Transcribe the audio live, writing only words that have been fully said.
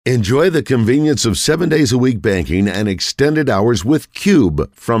Enjoy the convenience of 7 days a week banking and extended hours with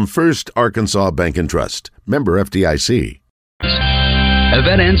Cube from First Arkansas Bank and Trust. Member FDIC.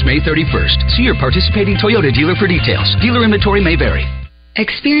 Event ends May 31st. See your participating Toyota dealer for details. Dealer inventory may vary.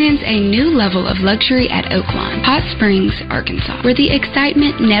 Experience a new level of luxury at Oaklawn, Hot Springs, Arkansas, where the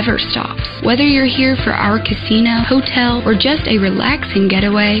excitement never stops. Whether you're here for our casino, hotel, or just a relaxing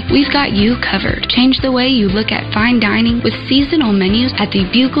getaway, we've got you covered. Change the way you look at fine dining with seasonal menus at the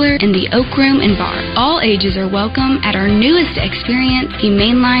Bugler and the Oak Room and Bar. All ages are welcome at our newest experience, the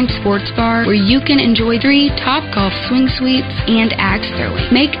Mainline Sports Bar, where you can enjoy 3 Topgolf swing suites and axe throwing.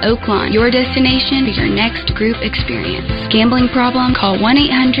 Make Oaklawn your destination for your next group experience. Gambling problem? Call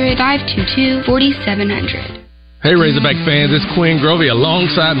 1-800-522-4700. Hey, Razorback fans, it's Quinn Grovey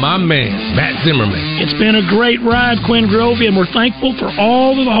alongside my man, Matt Zimmerman. It's been a great ride, Quinn Grovey, and we're thankful for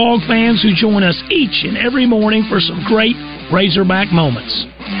all of the Hog fans who join us each and every morning for some great Razorback moments.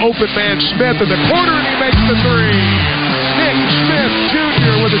 Open man Smith in the corner, and he makes the three. Nick Smith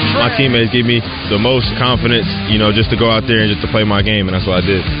Jr. with a try. My teammates gave me the most confidence, just to go out there and just to play my game, and that's what I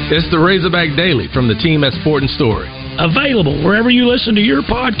did. It's the Razorback Daily from the team at Sport and Story. Available wherever you listen to your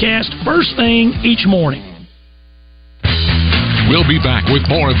podcast first thing each morning. We'll be back with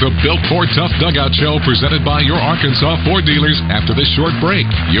more of the Built for Tough Dugout Show presented by your Arkansas Ford dealers after this short break.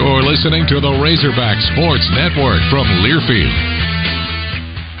 You're listening to the Razorback Sports Network from Learfield.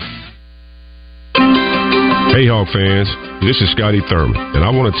 Hey, Hog fans. This is Scotty Thurman, and I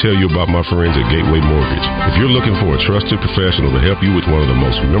want to tell you about my friends at Gateway Mortgage. If you're looking for a trusted professional to help you with one of the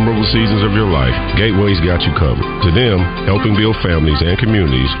most memorable seasons of your life, Gateway's got you covered. To them, helping build families and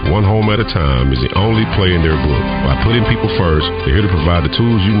communities one home at a time is the only play in their book. By putting people first, they're here to provide the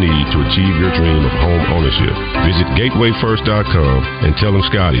tools you need to achieve your dream of home ownership. Visit GatewayFirst.com and tell them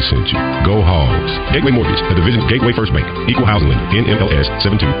Scotty sent you. Go Hogs. Gateway Mortgage, a division of Gateway First Bank. Equal housing lender. NMLS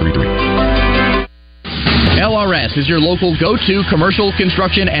 7233. LRS is your local go-to commercial,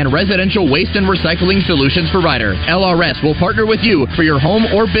 construction, and residential waste and recycling solutions provider. LRS will partner with you for your home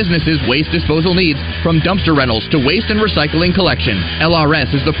or business's waste disposal needs, from dumpster rentals to waste and recycling collection. LRS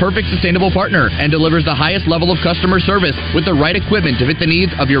is the perfect sustainable partner and delivers the highest level of customer service with the right equipment to fit the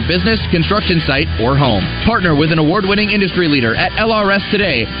needs of your business, construction site, or home. Partner with an award-winning industry leader at LRS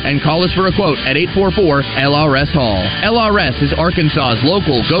today and call us for a quote at 844-LRS-HALL. LRS is Arkansas's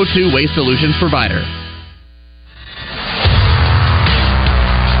local go-to waste solutions provider.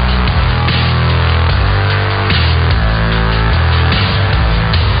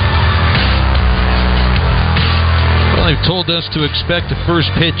 They've told us to expect the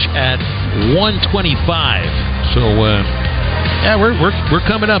first pitch at 1:25. So, we're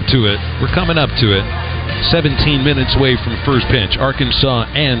coming up to it. We're coming up to it. 17 minutes away from first pitch. Arkansas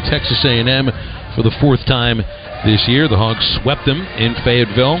and Texas A&M for the 4th time this year. The Hogs swept them in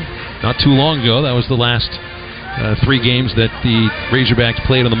Fayetteville not too long ago. That was the last 3 games that the Razorbacks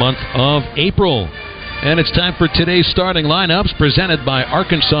played in the month of April. And it's time for today's starting lineups, presented by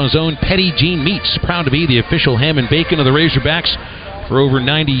Arkansas's own Petit Jean Meats. Proud to be the official ham and bacon of the Razorbacks for over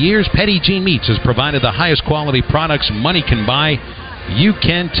 90 years. Petit Jean Meats has provided the highest quality products money can buy. You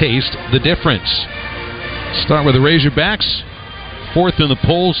can taste the difference. Start with the Razorbacks. 4th in the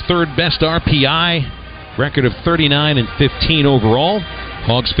polls, 3rd best RPI, record of 39-15 overall.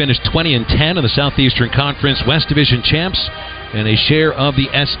 Hogs finished 20-10 in the Southeastern Conference West Division champs, and a share of the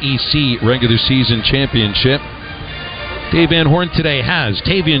SEC regular season championship. Dave Van Horn today has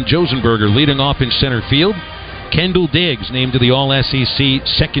Tavian Josenberger leading off in center field. Kendall Diggs named to the All-SEC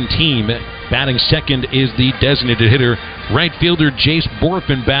second team. Batting second is the designated hitter. Right fielder Jace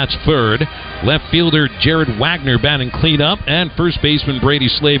Borfin bats third. Left fielder Jared Wagner batting cleanup. And first baseman Brady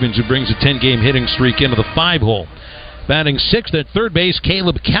Slavens, who brings a 10-game hitting streak into the 5-hole. Batting 6th at third base,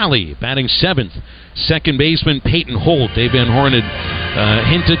 Caleb Calley. Batting 7th, second baseman Peyton Holt. Dave Van Horn had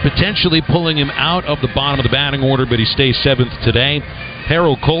hinted potentially pulling him out of the bottom of the batting order, but he stays 7th today.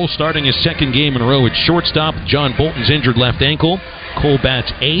 Harold Cole starting his 2nd game in a row at shortstop. John Bolton's injured left ankle. Cole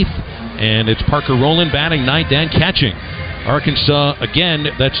bats 8th, and it's Parker Rowland batting 9th and catching. Arkansas, again,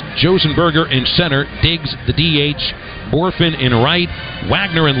 that's Josenberger in center, Diggs the DH, Borfin in right,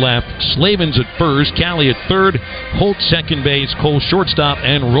 Wagner in left, Slavens at first, Calley at third, Holt second base, Cole shortstop,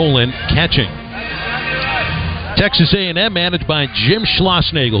 and Rowland catching. Texas A&M, managed by Jim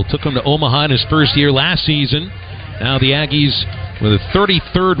Schlossnagel, took him to Omaha in his first year last season. Now the Aggies with a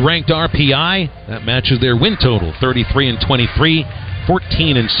 33rd ranked RPI. That matches their win total, 33-23,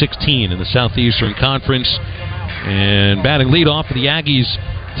 14-16 in the Southeastern Conference. And batting leadoff for the Aggies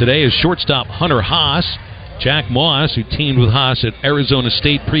today is shortstop Hunter Haas. Jack Moss, who teamed with Haas at Arizona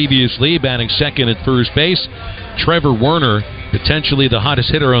State previously, batting second at first base. Trevor Werner potentially the hottest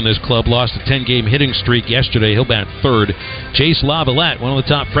hitter on this club, lost a 10-game hitting streak yesterday. He'll bat third. Chase Lavalette, one of the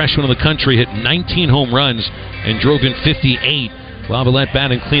top freshmen in the country, hit 19 home runs and drove in 58. Lavalette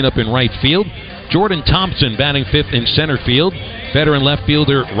batting cleanup in right field. Jordan Thompson batting fifth in center field. Veteran left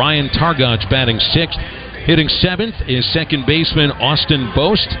fielder Ryan Targach batting sixth. Hitting seventh is second baseman Austin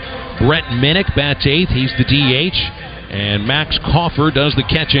Boast. Brett Minnick bats eighth. He's the DH. And Max Coffer does the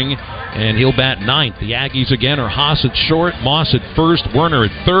catching, and he'll bat ninth. The Aggies again are Haas at short, Moss at first, Werner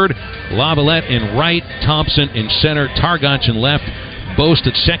at third, Lavalette in right, Thompson in center, Targach in left, Boast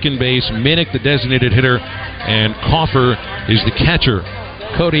at second base, Minnick the designated hitter, and Coffer is the catcher.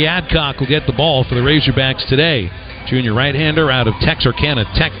 Cody Adcock will get the ball for the Razorbacks today. Junior right-hander out of Texarkana,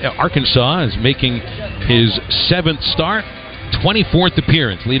 Arkansas, is making his 7th start, 24th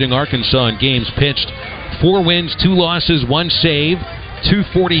appearance, leading Arkansas in games pitched. 4 wins, 2 losses, 1 save,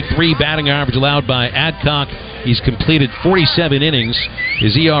 243 batting average allowed by Adcock. He's completed 47 innings.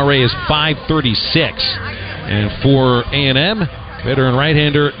 His ERA is 5.36. And for A&M, veteran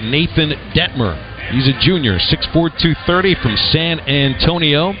right-hander Nathan Detmer. He's a junior, 6'4", 230 from San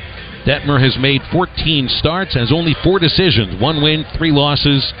Antonio. Detmer has made 14 starts, has only 4 decisions, 1 win, 3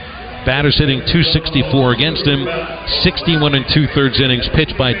 losses. Batters hitting 264 against him. 61 2/3 innings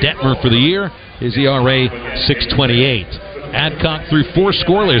pitched by Detmer for the year. His ERA 6.28. Adcock threw 4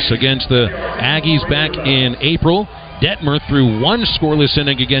 scoreless against the Aggies back in April. Detmer threw 1 scoreless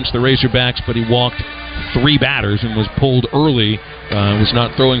inning against the Razorbacks, but he walked 3 batters and was pulled early. Was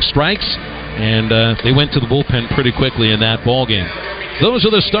not throwing strikes, and they went to the bullpen pretty quickly in that ballgame. Those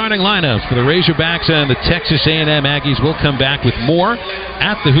are the starting lineups for the Razorbacks and the Texas A&M Aggies. Will come back with more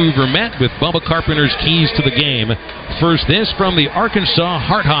at the Hoover Met with Bubba Carpenter's keys to the game. First, this from the Arkansas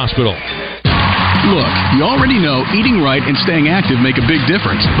Heart Hospital. Look, you already know eating right and staying active make a big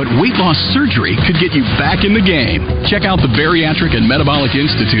difference, but weight loss surgery could get you back in the game. Check out the Bariatric and Metabolic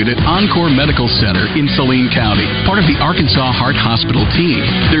Institute at Encore Medical Center in Saline County, part of the Arkansas Heart Hospital team.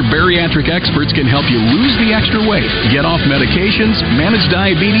 Their bariatric experts can help you lose the extra weight, get off medications, manage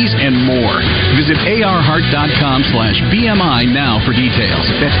diabetes, and more. Visit arheart.com/BMI now for details.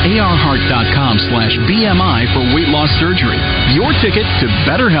 That's arheart.com/BMI for weight loss surgery. Your ticket to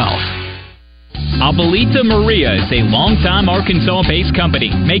better health. Abuelita Maria is a longtime Arkansas-based company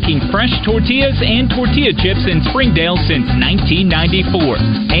making fresh tortillas and tortilla chips in Springdale since 1994.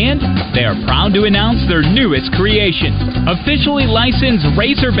 And they are proud to announce their newest creation, officially licensed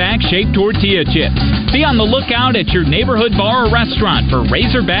Razorback-shaped tortilla chips. Be on the lookout at your neighborhood bar or restaurant for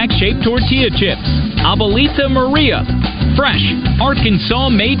Razorback-shaped tortilla chips. Abuelita Maria. Fresh,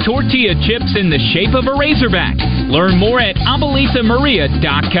 Arkansas-made tortilla chips in the shape of a Razorback. Learn more at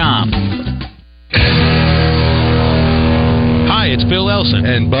abuelitamaria.com. Hi, it's Phil Elson.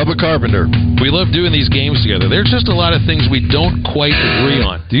 And Bubba Carpenter. We love doing these games together. There's just a lot of things we don't quite agree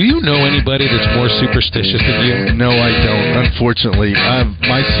on. Do you know anybody that's more superstitious than you? No, I don't, unfortunately.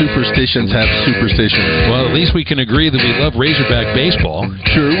 My superstitions have superstitions. Well, at least we can agree that we love Razorback baseball.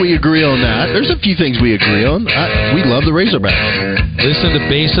 Sure, we agree on that. There's a few things we agree on. We love the Razorbacks. Listen to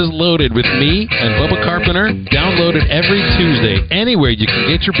Bases Loaded with me and Bubba Carpenter. Download it every Tuesday, anywhere you can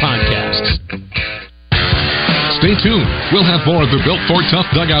get your podcasts. Stay tuned. We'll have more of the Built Ford Tough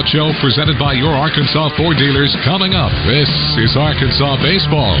Dugout Show presented by your Arkansas Ford dealers coming up. This is Arkansas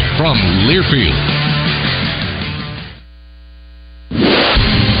Baseball from Learfield.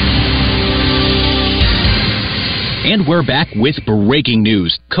 And we're back with breaking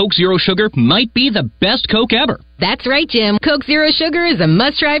news. Coke Zero Sugar might be the best Coke ever. That's right, Jim. Coke Zero Sugar is a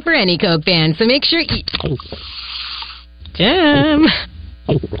must-try for any Coke fan, so make sure you... Jim.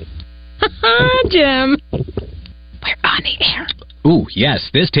 Jim. We're on the air. Ooh,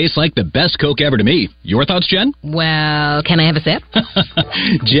 yes, this tastes like the best Coke ever to me. Your thoughts, Jen? Well, can I have a sip?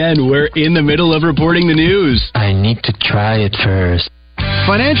 Jen, we're in the middle of reporting the news. I need to try it first.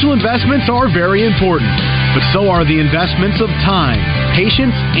 Financial investments are very important, but so are the investments of time,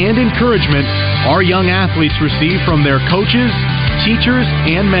 patience, and encouragement our young athletes receive from their coaches, teachers,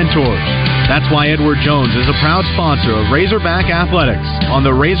 and mentors. That's why Edward Jones is a proud sponsor of Razorback Athletics on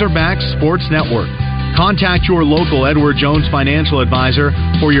the Razorback Sports Network. Contact your local Edward Jones financial advisor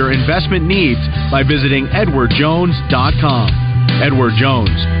for your investment needs by visiting edwardjones.com. Edward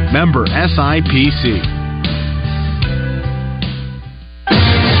Jones, member SIPC.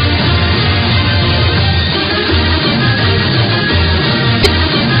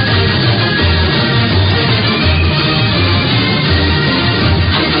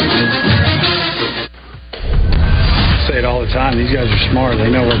 Say it all the time. These guys are smart.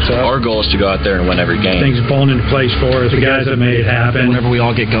 They know what's up. Our goal is to go out there and win every game. Things are falling into place for us. The guys that made it happen. Whenever we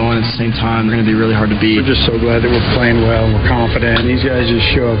all get going at the same time, they're going to be really hard to beat. We're just so glad that we're playing well and we're confident. These guys just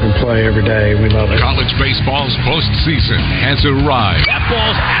show up and play every day. We love it. College baseball's postseason has arrived. That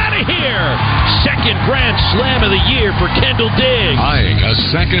ball's out of here. Second grand slam of the year for Kendall Diggs. Eyeing a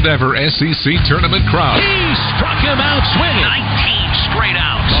second ever SEC tournament crowd. He struck him out swinging. 19 straight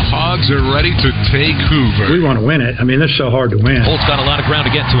outs. The Hogs are ready to take Hoover. We want to win it. I mean, they're so hard to win. Holt's got a lot of ground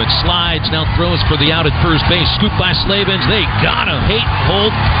to get to it. Slides, now throws for the out at first base. Scoop by Slavens. They got him. Hayden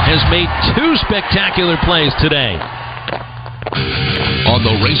Holt has made 2 spectacular plays today. On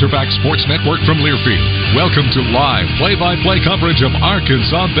the Razorback Sports Network from Learfield, welcome to live play-by-play coverage of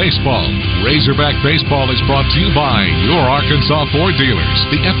Arkansas baseball. Razorback baseball is brought to you by your Arkansas Ford dealers.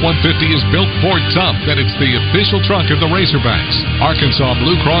 The F-150 is built Ford tough, and it's the official truck of the Razorbacks. Arkansas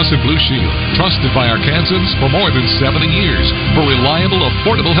Blue Cross and Blue Shield, trusted by Arkansans for more than 70 years for reliable,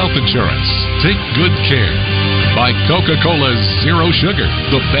 affordable health insurance. Take good care. By Coca-Cola Zero Sugar,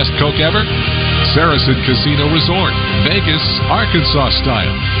 the best Coke ever. Saracen Casino Resort, Vegas, Arkansas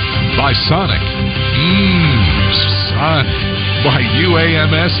style. By Sonic. Sonic. By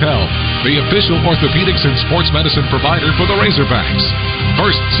UAMS Health, the official orthopedics and sports medicine provider for the Razorbacks.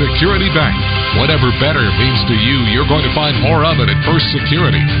 First Security Bank. Whatever better means to you, you're going to find more of it at First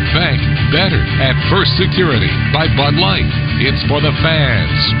Security. Bank better at First Security. By Bud Light. It's for the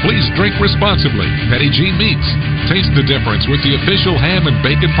fans. Please drink responsibly. Petty Jean Meats. Taste the difference with the official ham and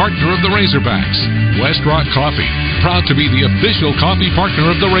bacon partner of the Razorbacks. West Rock Coffee. Proud to be the official coffee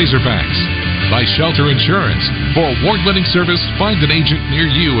partner of the Razorbacks. By Shelter Insurance. For award-winning service, find an agent near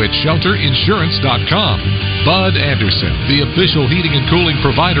you at shelterinsurance.com. Bud Anderson, the official heating and cooling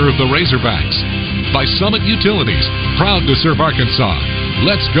provider of the Razorbacks. By Summit Utilities, proud to serve Arkansas.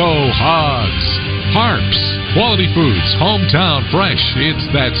 Let's go Hogs. Harps, quality foods, hometown fresh. It's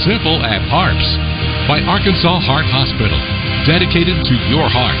that simple at Harps. By Arkansas Heart Hospital, dedicated to your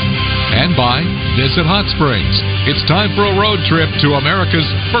heart. And by Visit Hot Springs. It's time for a road trip to America's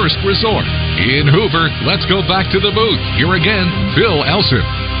first resort. In Hoover, let's go back to the booth. Here again, Phil Elson.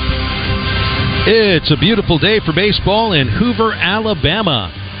 It's a beautiful day for baseball in Hoover,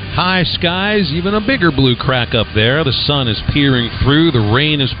 Alabama. High skies, even a bigger blue crack up there. The sun is peering through. The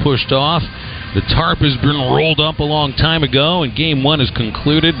rain is pushed off. The tarp has been rolled up a long time ago, and Game 1 is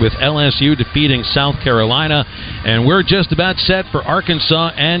concluded with LSU defeating South Carolina. And we're just about set for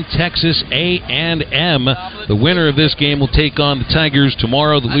Arkansas and Texas A&M. The winner of this game will take on the Tigers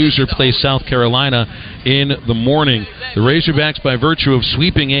tomorrow. The loser plays South Carolina in the morning. The Razorbacks, by virtue of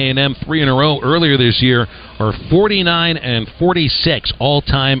sweeping A&M 3 in a row earlier this year, are 49-46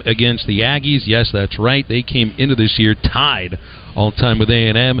 all-time against the Aggies. Yes, that's right. They came into this year tied all-time with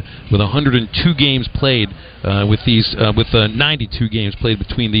A&M with 102 games played with 92 games played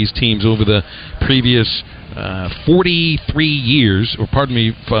between these teams over the previous 43 years, or pardon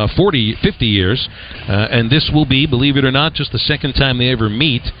me, 50 years. And this will be, believe it or not, just the second time they ever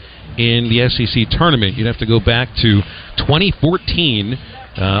meet in the SEC tournament. You'd have to go back to 2014.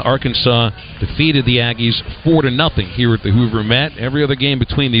 Arkansas defeated the Aggies 4-0 here at the Hoover Met. Every other game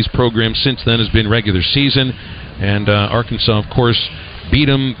between these programs since then has been regular season, and Arkansas, of course, beat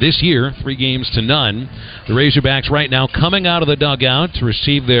them this year 3-0. The Razorbacks right now coming out of the dugout to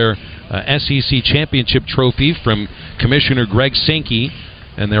receive their SEC championship trophy from Commissioner Greg Sankey,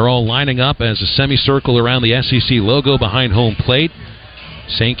 and they're all lining up as a semicircle around the SEC logo behind home plate.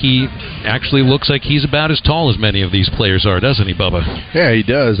 Sankey actually looks like he's about as tall as many of these players are, doesn't he, Bubba? Yeah, he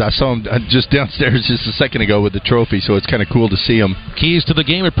does. I saw him just downstairs just a second ago with the trophy, so it's kind of cool to see him. Keys to the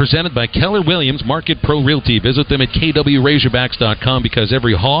game are presented by Keller Williams, Market Pro Realty. Visit them at kwrazorbacks.com because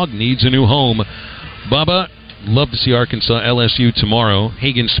every hog needs a new home. Bubba, love to see Arkansas LSU tomorrow.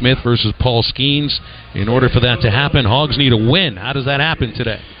 Hagen Smith versus Paul Skeens. In order for that to happen, Hogs need a win. How does that happen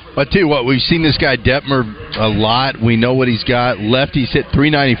today? I tell you what, we've seen this guy Detmer a lot. We know what he's got. Lefties hit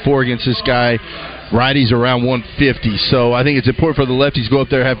 .394 against this guy. Righties around 150. So I think it's important for the lefties to go up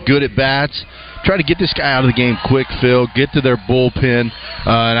there, have good at bats, try to get this guy out of the game quick, Phil. Get to their bullpen,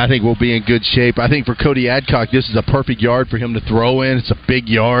 and I think we'll be in good shape. I think for Cody Adcock, this is a perfect yard for him to throw in. It's a big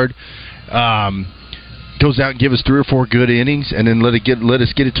yard. Goes out and give us 3 or 4 good innings, and then let us get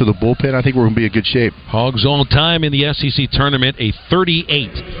it to the bullpen. I think we're going to be in good shape. Hogs all time in the SEC tournament, a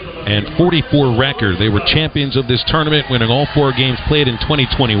 38-44 record. They were champions of this tournament, winning all 4 games played in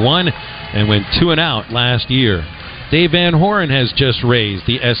 2021, and went 2-0 last year. Dave Van Horn has just raised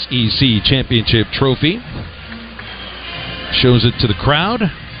the SEC championship trophy. Shows it to the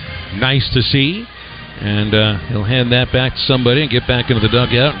crowd. Nice to see. And he'll hand that back to somebody and get back into the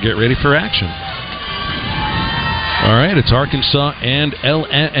dugout and get ready for action. All right, it's Arkansas and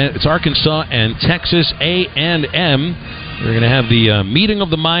Texas A&M. We're going to have the meeting of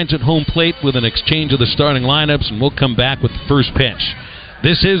the minds at home plate with an exchange of the starting lineups, and we'll come back with the first pitch.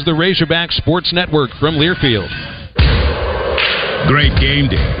 This is the Razorback Sports Network from Learfield. Great game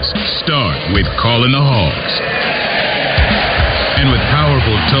days start with Calling the Hogs. And with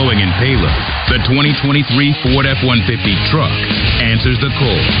powerful towing and payload, the 2023 Ford F-150 truck answers the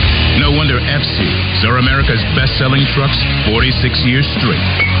call. No wonder F-Series are America's best-selling trucks 46 years straight.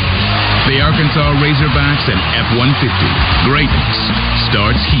 The Arkansas Razorbacks and F-150. Greatness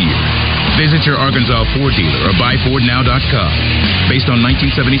starts here. Visit your Arkansas Ford dealer or buyfordnow.com. Based on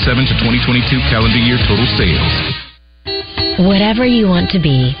 1977 to 2022 calendar year total sales. Whatever you want to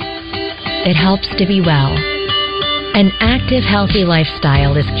be, it helps to be well. An active, healthy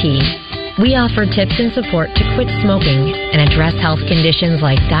lifestyle is key. We offer tips and support to quit smoking and address health conditions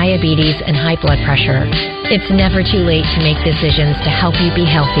like diabetes and high blood pressure. It's never too late to make decisions to help you be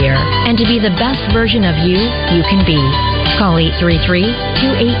healthier and to be the best version of you can be. Call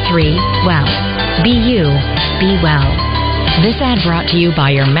 833-283-WELL. Be you, be well. This ad brought to you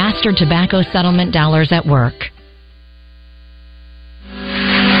by your master tobacco settlement dollars at work.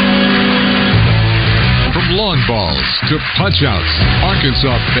 From lawn balls to punch-outs,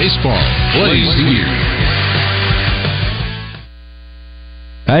 Arkansas baseball plays here.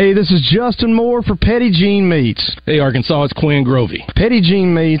 Hey, this is Justin Moore for Petit Jean Meats. Hey, Arkansas, it's Quinn Grovey. Petit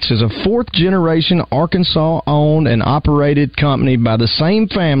Jean Meats is a fourth-generation Arkansas-owned and operated company by the same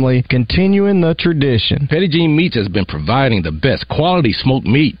family, continuing the tradition. Petit Jean Meats has been providing the best quality smoked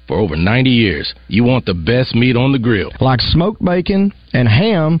meat for over 90 years. You want the best meat on the grill. Like smoked bacon and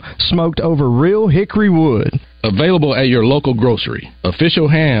ham smoked over real hickory wood. Available at your local grocery. Official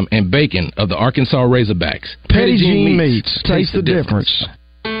ham and bacon of the Arkansas Razorbacks. Petit Jean Meats. Taste the difference.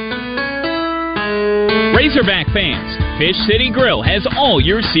 Razorback fans, Fish City Grill has all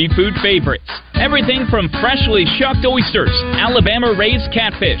your seafood favorites. Everything from freshly shucked oysters, Alabama-raised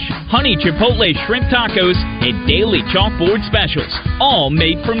catfish, honey chipotle shrimp tacos, and daily chalkboard specials, all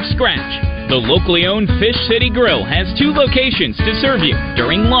made from scratch. The locally owned Fish City Grill has 2 locations to serve you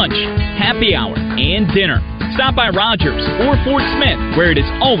during lunch, happy hour, and dinner. Stop by Rogers or Fort Smith, where it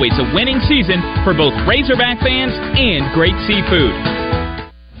is always a winning season for both Razorback fans and great seafood.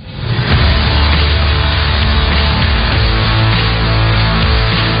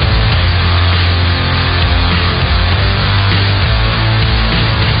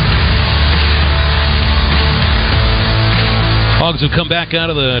 Hogs have come back out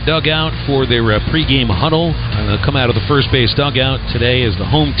of the dugout for their pregame huddle. They'll come out of the first base dugout today as the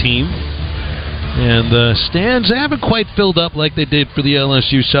home team. And the stands haven't quite filled up like they did for the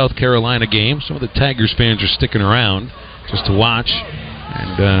LSU South Carolina game. Some of the Tigers fans are sticking around just to watch.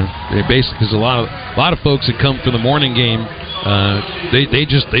 And they basically, because a lot of folks that come for the morning game, they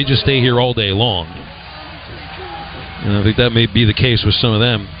just stay here all day long. And I think that may be the case with some of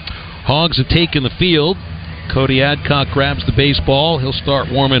them. Hogs have taken the field. Cody Adcock grabs the baseball. He'll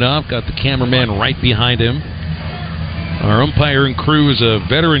start warming up. Got the cameraman right behind him. Our umpiring crew is a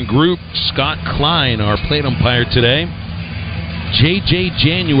veteran group. Scott Klein, our plate umpire today. J.J.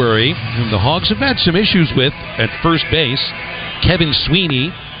 January, whom the Hogs have had some issues with at first base. Kevin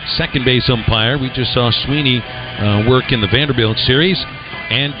Sweeney, second base umpire. We just saw Sweeney work in the Vanderbilt series.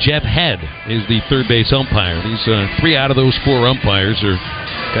 And Jeff Head is the third base umpire. These 3 out of those 4 umpires are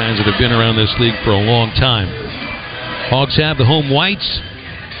guys that have been around this league for a long time. Hogs have the home whites.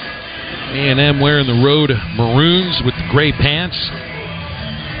 A&M wearing the road maroons with the gray pants.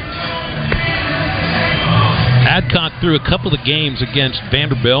 Adcock threw a couple of games against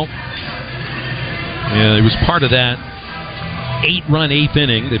Vanderbilt. And it was part of that 8-run 8th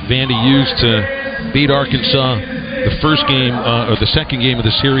inning that Vandy used to beat Arkansas the first game, or the second game of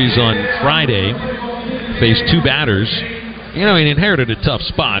the series on Friday. Faced 2 batters. You know, he inherited a tough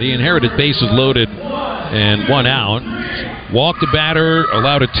spot. He inherited bases loaded and 1 out. Walked a batter,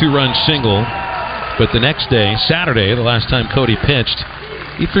 allowed a 2-run single. But the next day, Saturday, the last time Cody pitched,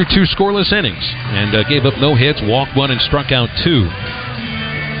 he threw 2 scoreless innings and gave up no hits, walked 1, and struck out 2.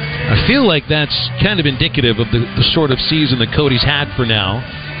 I feel like that's kind of indicative of the sort of season that Cody's had for now.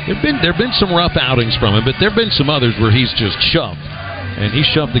 There have been some rough outings from him, but there have been some others where he's just shoved. And he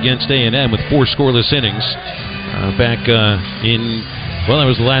shoved against A&M with 4 scoreless innings back that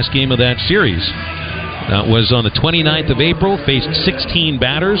was the last game of that series. That was on the 29th of April, faced 16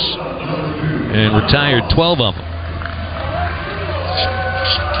 batters, and retired 12 of them.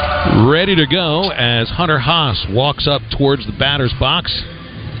 Ready to go as Hunter Haas walks up towards the batter's box.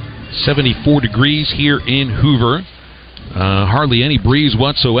 74 degrees here in Hoover. Hardly any breeze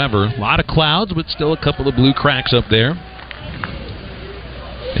whatsoever. A lot of clouds, but still a couple of blue cracks up there.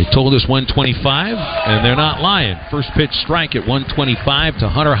 They told us 125, and they're not lying. First pitch strike at 125 to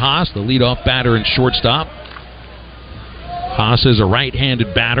Hunter Haas, the leadoff batter and shortstop. Haas is a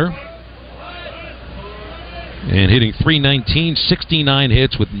right-handed batter. And hitting .319, 69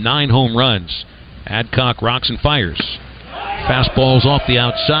 hits with 9 home runs. Adcock rocks and fires. Fastball's off the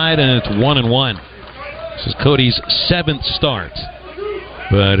outside, and it's 1-1. This is Cody's 7th start.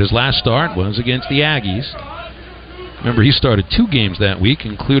 But his last start was against the Aggies. Remember, he started 2 games that week,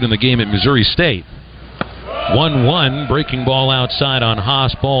 including the game at Missouri State. 1-1, breaking ball outside on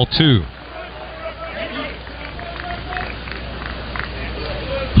Haas, ball 2.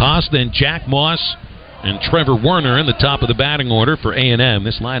 Haas, then Jack Moss and Trevor Werner in the top of the batting order for A&M.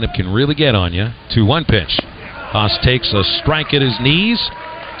 This lineup can really get on you. 2-1 pitch. Haas takes a strike at his knees.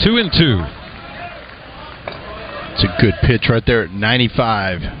 2-2. It's a good pitch right there at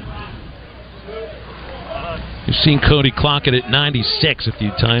 95. You've seen Cody clock it at 96 a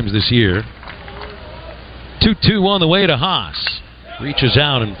few times this year. 2-2 on the way to Haas. Reaches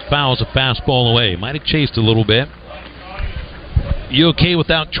out and fouls a fastball away. Might have chased a little bit. You okay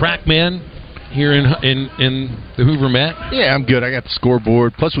without TrackMan here in the Hoover Met? Yeah, I'm good. I got the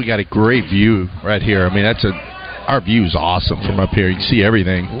scoreboard. Plus, we got a great view right here. I mean, our view is awesome from up here. You can see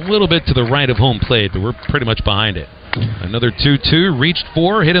everything. A little bit to the right of home plate, but we're pretty much behind it. Another 2-2, reached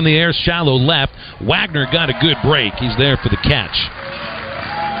for, hit in the air, shallow left. Wagner got a good break. He's there for the catch.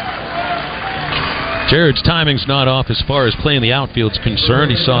 Jared's timing's not off as far as playing the outfield's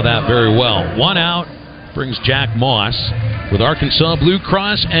concerned. He saw that very well. 1 out brings Jack Moss. With Arkansas Blue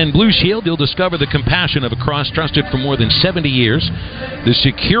Cross and Blue Shield, you'll discover the compassion of a cross trusted for more than 70 years, the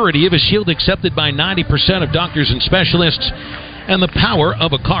security of a shield accepted by 90% of doctors and specialists, and the power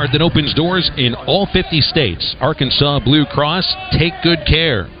of a card that opens doors in all 50 states. Arkansas Blue Cross, take good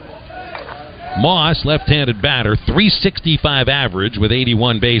care. Moss, left-handed batter, .365 average with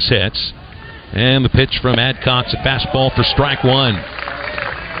 81 base hits. And the pitch from Adcock's a fastball for strike 1.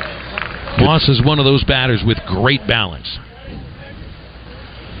 Moss is one of those batters with great balance.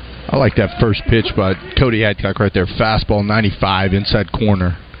 I like that first pitch by Cody Adcock right there. Fastball 95 inside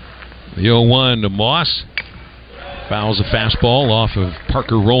corner. The 0-1 to Moss. Fouls a fastball off of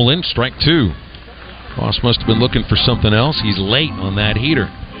Parker Rowland. Strike 2. Moss must have been looking for something else. He's late on that heater.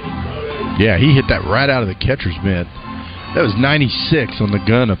 Yeah, he hit that right out of the catcher's mitt. That was 96 on the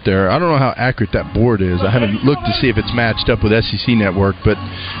gun up there. I don't know how accurate that board is. I haven't looked to see if it's matched up with SEC Network, but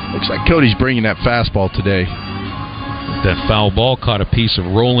looks like Cody's bringing that fastball today. That foul ball caught a piece of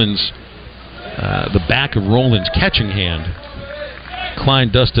Rowland's, the back of Rowland's catching hand.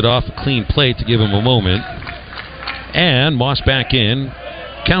 Klein dusted off a clean plate to give him a moment. And Moss back in.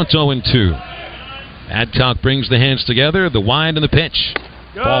 Counts 0-2. Adcock brings the hands together. The wind and the pitch.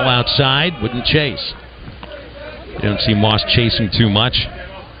 Ball outside. Wouldn't chase. You don't see Moss chasing too much.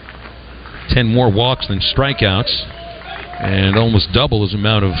 10 more walks than strikeouts. And almost double his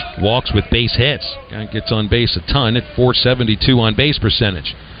amount of walks with base hits. Guy gets on base a ton at .472 on base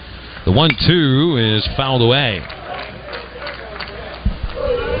percentage. The 1-2 is fouled away.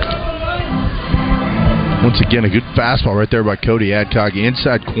 Once again, a good fastball right there by Cody Adcock.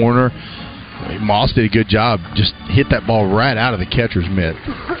 Inside corner. Moss did a good job. Just hit that ball right out of the catcher's mitt.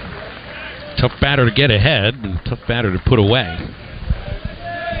 Tough batter to get ahead and tough batter to put away.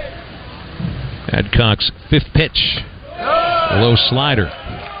 Adcock's 5th pitch. A low slider.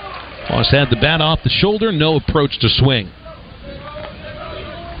 Moss had the bat off the shoulder. No approach to swing.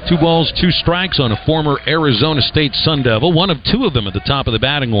 2 balls, 2 strikes on a former Arizona State Sun Devil. One of 2 of them at the top of the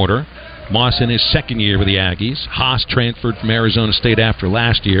batting order. Moss in his 2nd year with the Aggies. Haas transferred from Arizona State after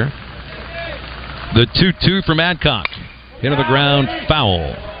last year. The 2-2 from Adcock. Hit on the ground,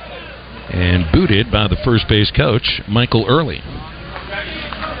 foul. And booted by the first base coach, Michael Early.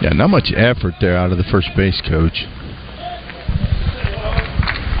 Yeah, not much effort there out of the first base coach.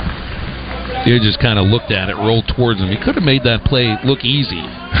 He just kind of looked at it, rolled towards him. He could have made that play look easy.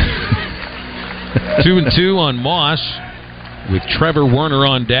 2-2 on Moss. With Trevor Werner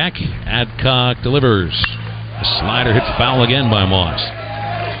on deck, Adcock delivers. The slider hits foul again by Moss.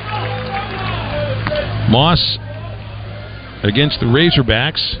 Moss, against the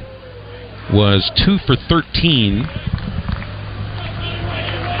Razorbacks, was 2 for 13.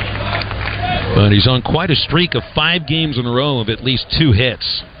 But he's on quite a streak of 5 games in a row of at least 2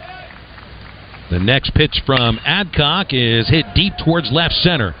 hits. The next pitch from Adcock is hit deep towards left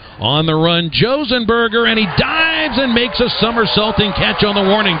center. On the run, Josenberger, and he dives and makes a somersaulting catch on the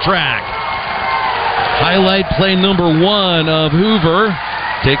warning track. Highlight play number 1 of Hoover.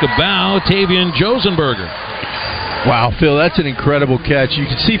 Take a bow, Tavian Josenberger. Wow, Phil, that's an incredible catch. You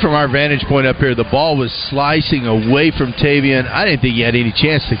can see from our vantage point up here, the ball was slicing away from Tavian. I didn't think he had any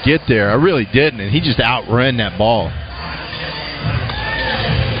chance to get there. I really didn't, and he just outran that ball.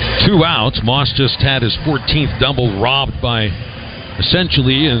 2 outs. Moss just had his 14th double robbed by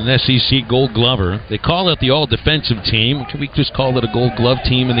essentially an SEC Gold Glover. They call it the all-defensive team. Can we just call it a Gold Glove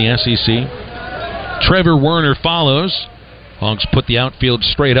team in the SEC? Trevor Werner follows. Hogs put the outfield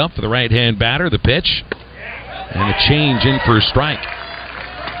straight up for the right-hand batter. The pitch. And a change in for a strike.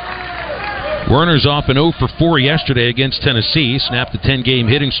 Werner's off an 0 for 4 yesterday against Tennessee. Snapped a 10-game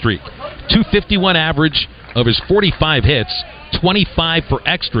hitting streak. .251 average of his 45 hits. 25 for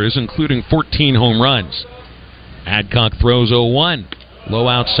extras, including 14 home runs. Adcock throws 0-1. Low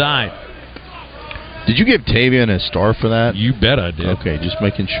outside. Did you give Tavian a star for that? You bet I did. Okay, just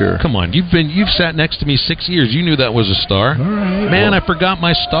making sure. Come on, you've sat next to me 6 years. You knew that was a star. All right. Man, I forgot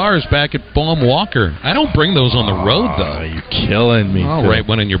my stars back at Baum Walker. I don't bring those on the road, though. You're killing me. I'll write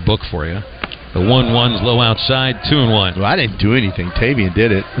one in your book for you. The 1-1's low outside, 2-1. Well, I didn't do anything. Tavian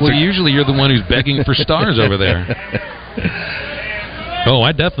did it. Well, usually you're the one who's begging for stars over there. Oh,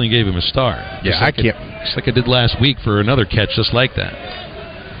 I definitely gave him a star. Yeah, I can't. Just like I did last week for another catch just like that.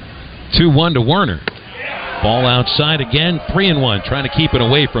 2-1 to Werner. Ball outside again, 3-1, trying to keep it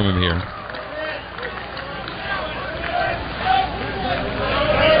away from him here.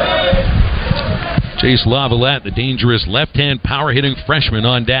 Chase Lavalette, the dangerous left-hand power-hitting freshman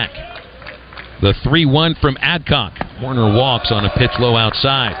on deck. The 3-1 from Adcock. Werner walks on a pitch low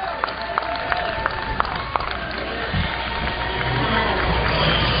outside.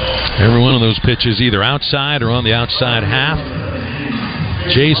 Every one of those pitches either outside or on the outside half.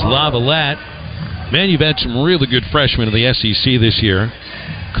 Chase Lavalette. Man, you've had some really good freshmen in the SEC this year.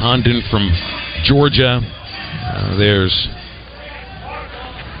 Condon from Georgia. There's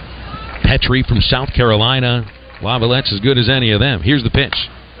Petrie from South Carolina. Lavallette's as good as any of them. Here's the pitch.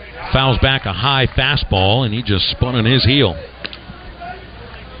 Fouls back a high fastball, and he just spun on his heel.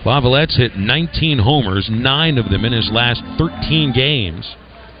 Lavallette's hit 19 homers, 9 of them in his last 13 games,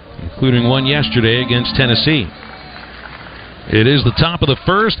 including one yesterday against Tennessee. It is the top of the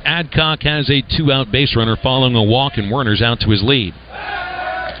first. Adcock has a 2-out base runner following a walk, and Werner's out to his lead.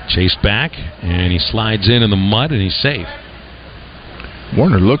 Chased back, and he slides in the mud, and he's safe.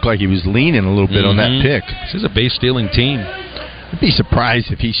 Werner looked like he was leaning a little bit on that pick. This is a base-stealing team. I'd be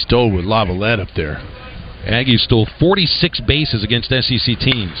surprised if he stole with Lavalette up there. Aggies stole 46 bases against SEC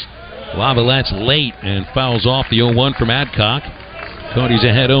teams. Lavallette's late and fouls off the 0-1 from Adcock. Cody's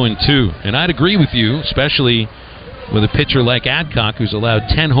ahead 0-2. And I'd agree with you, especially with a pitcher like Adcock, who's allowed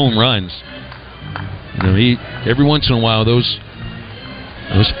 10 home runs. You know, every once in a while those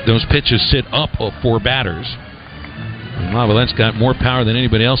pitches sit up for batters. And Lavallette's got more power than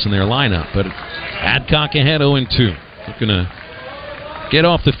anybody else in their lineup. But Adcock ahead 0-2. Looking to get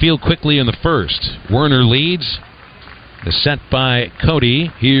off the field quickly in the first. Werner leads. The set by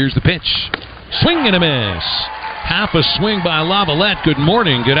Cody. Here's the pitch. Swing and a miss. Half a swing by Lavalette. Good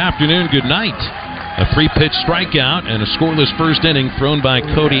morning, good afternoon, good night. A 3-pitch strikeout and a scoreless first inning thrown by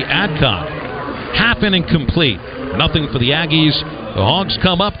Cody Adcock. Half inning complete. Nothing for the Aggies. The Hogs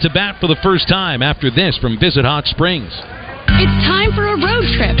come up to bat for the first time after this from Visit Hot Springs. It's time for a road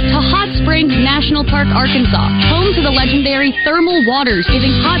trip to Hot Springs National Park, Arkansas, home to the legendary thermal waters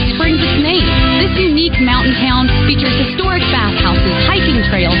giving Hot Springs its name. This unique mountain town features historic bathhouses, hiking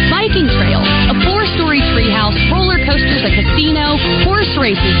trails, biking trails, a 4-story treehouse, roller coasters, a casino, horse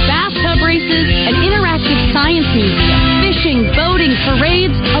races, bathtub races, an interactive science museum, fishing, boating,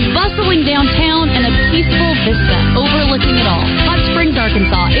 parades, a bustling downtown, and a peaceful vista overlooking it all. Hot Springs,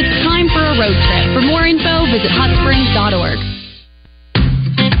 Arkansas. It's time for a road trip. For more info, visit hotsprings.org.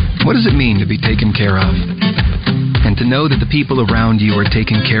 What does it mean to be taken care of? And to know that the people around you are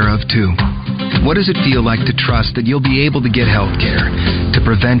taken care of too? What does it feel like to trust that you'll be able to get health care, to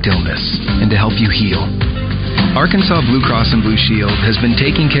prevent illness, and to help you heal? Arkansas Blue Cross and Blue Shield has been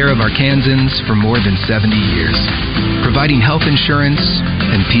taking care of Arkansans for more than 70 years, providing health insurance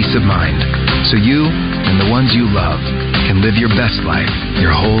and peace of mind, so you and the ones you love can live your best life your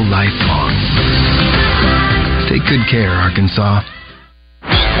whole life long. Take good care, Arkansas.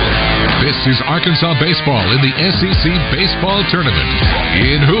 This is Arkansas baseball in the SEC Baseball Tournament.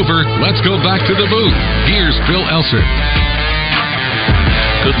 In Hoover, let's go back to the booth. Here's Phil Elson.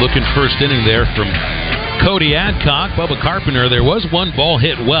 Good-looking first inning there from Cody Adcock. Bubba Carpenter, there was one ball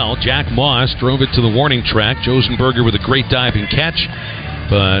hit well. Jack Moss drove it to the warning track. Josenberger with a great diving catch.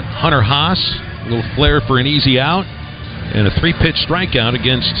 But Hunter Haas, a little flare for an easy out. And a 3-pitch strikeout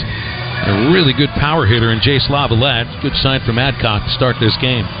against A really good power hitter in Jace Lavalette. Good sign from Adcock to start this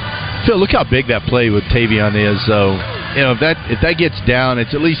game. Phil, look how big that play with Tavion is, though. You know, if that gets down,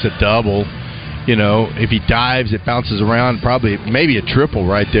 it's at least a double. You know, if he dives, it bounces around, probably maybe a triple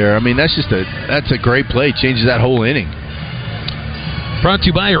right there. I mean, that's a great play. Changes that whole inning. Brought to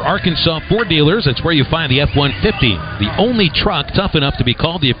you by your Arkansas Ford dealers. That's where you find the F-150, the only truck tough enough to be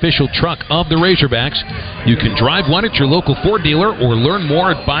called the official truck of the Razorbacks. You can drive one at your local Ford dealer or learn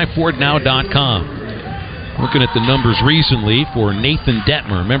more at buyfordnow.com. Looking at the numbers recently for Nathan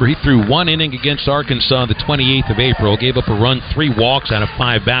Detmer. Remember, he threw 1 inning against Arkansas the 28th of April, gave up a run, 3 walks out of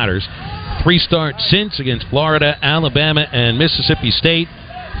 5 batters. 3 starts since against Florida, Alabama, and Mississippi State.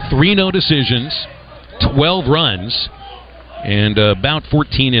 3 no decisions, 12 runs, and about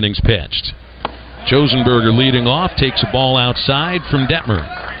 14 innings pitched. Josenberger leading off, takes a ball outside from Detmer.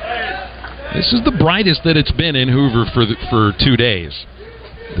 This is the brightest that it's been in Hoover for 2 days.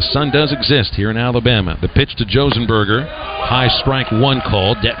 The sun does exist here in Alabama. The pitch to Josenberger, high strike 1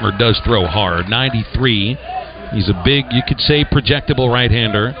 call. Detmer does throw hard, 93. He's a big, you could say, projectable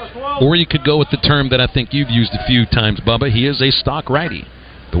right-hander, or you could go with the term that I think you've used a few times, Bubba. He is a stock righty.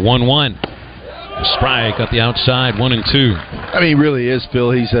 The 1-1. A strike at the outside, 1-2. I mean, he really is,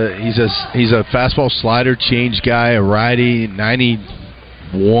 Phil. He's a fastball slider change guy, a righty,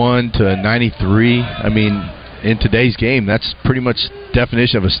 91 to 93. I mean, in today's game, that's pretty much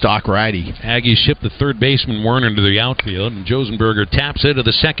definition of a stock righty. Aggies ship the third baseman Werner to the outfield, and Josenberger taps it to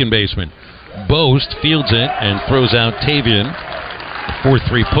the second baseman. Boast fields it and throws out Tavion.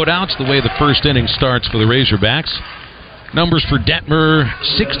 4-3 putouts, the way the first inning starts for the Razorbacks. Numbers for Detmer,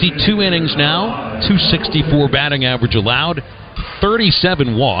 62 innings now, 264 batting average allowed,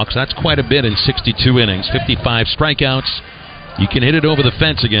 37 walks. That's quite a bit in 62 innings, 55 strikeouts. You can hit it over the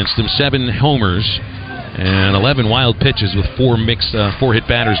fence against him, 7 homers, and 11 wild pitches with 4 hit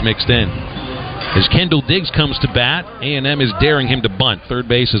batters mixed in. As Kendall Diggs comes to bat, A&M is daring him to bunt. Third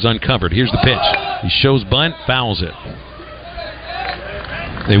base is uncovered. Here's the pitch. He shows bunt, fouls it.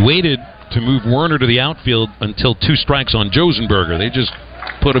 They waited to move Werner to the outfield until 2 strikes on Josenberger. They just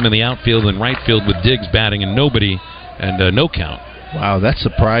put him in the outfield and right field with Diggs batting and nobody and no count. Wow, that's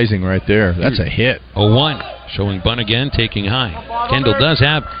surprising right there. That's a hit. 0-1. Showing bunt again, taking high. Kendall does he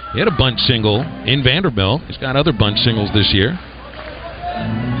had a bunt single in Vanderbilt. He's got other bunt singles this year.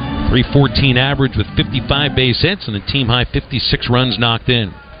 314 average with 55 base hits and a team-high 56 runs knocked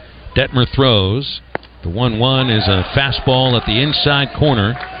in. Detmer throws. The 1-1 is a fastball at the inside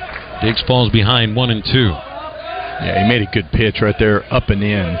corner. Diggs falls behind 1-2. Yeah, he made a good pitch right there, up and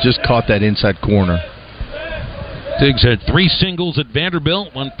in. Just caught that inside corner. Diggs had 3 singles at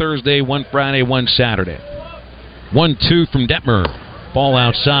Vanderbilt, 1 Thursday, 1 Friday, 1 Saturday. 1-2 from Detmer. Ball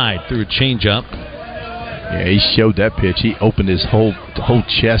outside through a changeup. Yeah, he showed that pitch. He opened his whole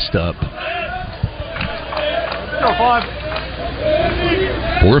chest up.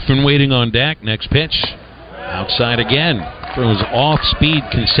 Borfin waiting on deck. Next pitch. Outside again. Throws off-speed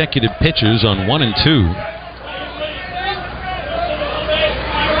consecutive pitches on 1 and 2.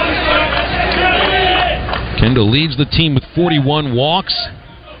 Kendall leads the team with 41 walks.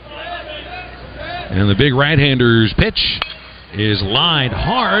 And the big right-hander's pitch is lined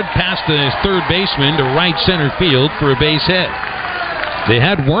hard past the third baseman to right center field for a base hit. They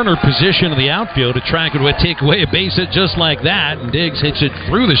had Werner positioned in the outfield to try to take away a base hit just like that, and Diggs hits it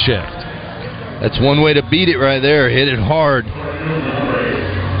through the shift. That's one way to beat it right there. Hit it hard.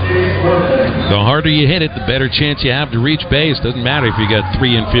 The harder you hit it, the better chance you have to reach base. Doesn't matter if you got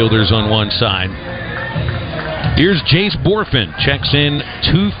 3 infielders on one side. Here's Jace Borfin. Checks in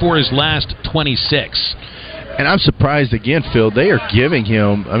 2 for his last 26. And I'm surprised again, Phil. They are giving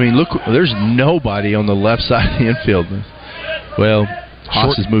him. I mean, look, there's nobody on the left side of the infield. Well,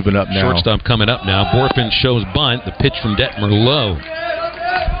 Haas is moving up now. Shortstop coming up now. Borfin shows bunt. The pitch from Detmer low.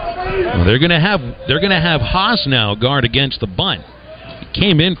 Well, they're going to have Haas now guard against the bunt. He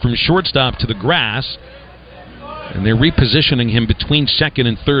came in from shortstop to the grass, and they're repositioning him between second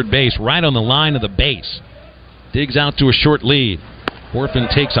and third base, right on the line of the base. Diggs out to a short lead. Borfin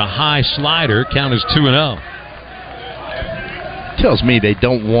takes a high slider. Count is 2-0. Tells me they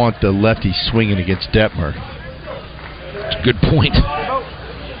don't want the lefty swinging against Detmer. That's a good point.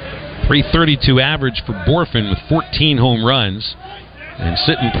 332 average for Borfin with 14 home runs and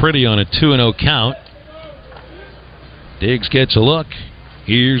sitting pretty on a 2-0 count. Diggs gets a look.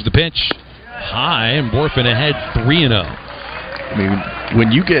 Here's the pitch. High, and Borfin ahead 3-0. I mean,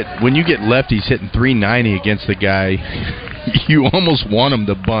 when you get lefties hitting 390 against the guy, you almost want him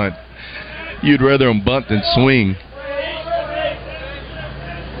to bunt. You'd rather him bunt than swing.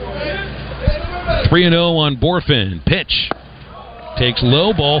 3-0 on Borfin. Pitch. takes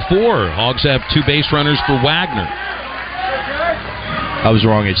low, ball 4. Hogs have 2 base runners for Wagner. I was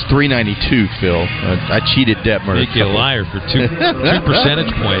wrong. It's 392, Phil. I cheated Detmer. Make you a liar for 2 percentage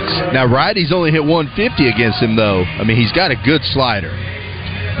points. Now, Righty's only hit 150 against him, though. I mean, he's got a good slider,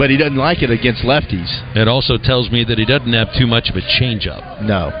 but he doesn't like it against lefties. It also tells me that he doesn't have too much of a changeup.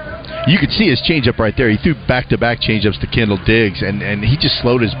 No. You could see his changeup right there. He threw back-to-back changeups to Kendall Diggs, and he just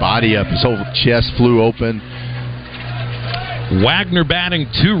slowed his body up. His whole chest flew open. Wagner batting,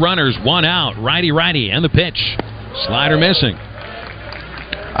 2 runners, 1 out. Righty, and the pitch. Slider missing.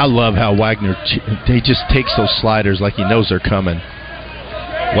 I love how Wagner, he just takes those sliders like he knows they're coming.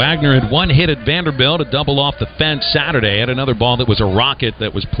 Wagner had 1 hit at Vanderbilt, a double off the fence Saturday, had another ball that was a rocket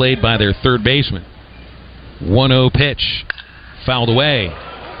that was played by their third baseman. 1-0 pitch. Fouled away.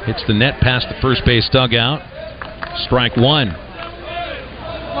 Hits the net past the first base dugout. Strike 1.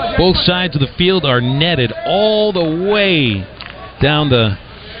 Both sides of the field are netted all the way down to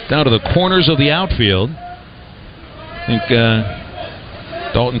the corners of the outfield. I think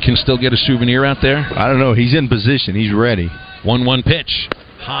Dalton can still get a souvenir out there. I don't know. He's in position. He's ready. 1-1 pitch.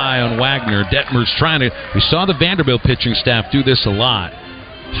 High on Wagner. Detmer's trying to... We saw the Vanderbilt pitching staff do this a lot.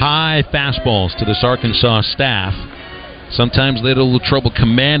 High fastballs to this Arkansas staff. Sometimes they had a little trouble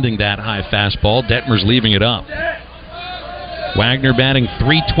commanding that high fastball. Detmer's leaving it up. Wagner batting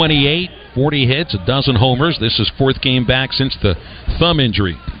 .328, 40 hits, a dozen homers. This is 4th game back since the thumb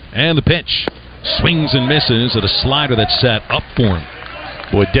injury. And the pitch. Swings and misses at a slider that's set up for him.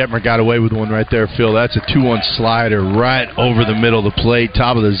 Boy, Detmer got away with one right there, Phil. That's a 2-1 slider right over the middle of the plate,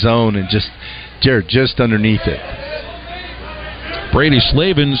 top of the zone, and just underneath it. Brady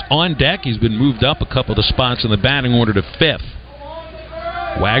Slavin's on deck. He's been moved up a couple of the spots in the batting order to 5th.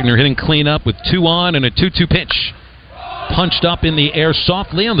 Wagner hitting cleanup with 2 on and a 2-2 pitch. Punched up in the air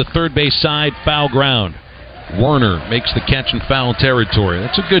softly on the third base side, foul ground. Werner makes the catch in foul territory.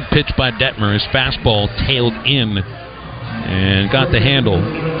 That's a good pitch by Detmer. His fastball tailed in and got the handle.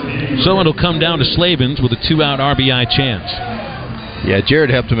 So it'll come down to Slavins with a 2-out RBI chance. Yeah, Jared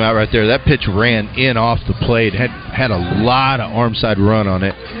helped him out right there. That pitch ran in off the plate. Had a lot of arm side run on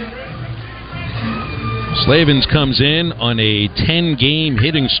it. Slavins comes in on a 10-game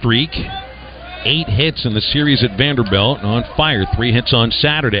hitting streak. 8 hits in the series at Vanderbilt. On fire, 3 hits on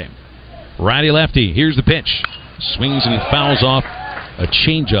Saturday. Righty-lefty, here's the pitch. Swings and fouls off a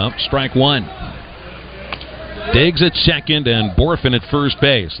changeup, strike 1. Diggs at second and Borfin at first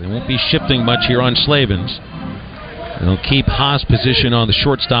base. They won't be shifting much here on Slavins. They'll keep Haas' position on the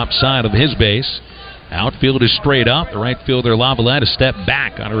shortstop side of his base. Outfield is straight up. The right fielder, Lavalette, a step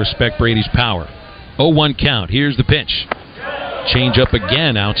back out of respect Brady's power. 0-1 count. Here's the pitch. Change up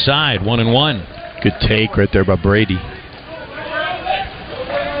again outside, 1-1. Good take right there by Brady.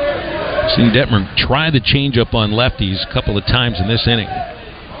 Seen Detmer try the changeup on lefties a couple of times in this inning.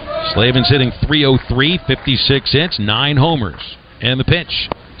 Slavins hitting .303, 56 hits, 9 homers. And the pitch.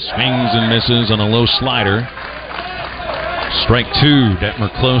 Swings and misses on a low slider. Strike 2.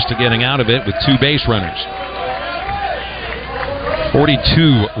 Detmer close to getting out of it with 2 base runners.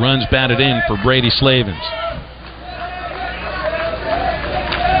 42 runs batted in for Brady Slavins.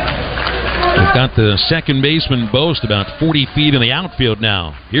 They've got the second baseman Boast about 40 feet in the outfield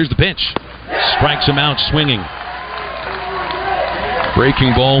now. Here's the pitch. Strikes him out swinging.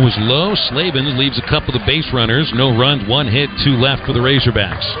 Breaking ball was low. Slavins leaves a couple of base runners. No runs, 1 hit, 2 left for the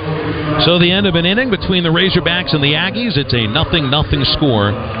Razorbacks. So the end of an inning between the Razorbacks and the Aggies. It's a 0-0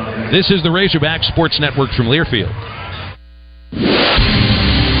 score. This is the Razorback Sports Network from Learfield.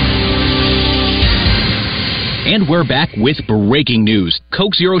 And we're back with breaking news.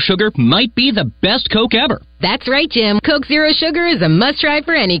 Coke Zero Sugar might be the best Coke ever. That's right, Jim. Coke Zero Sugar is a must-try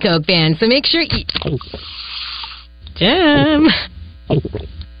for any Coke fan, so make sure you... Jim.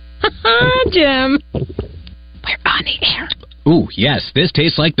 Jim. We're on the air. Ooh, yes, this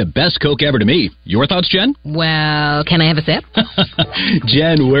tastes like the best Coke ever to me. Your thoughts, Jen? Well, can I have a sip?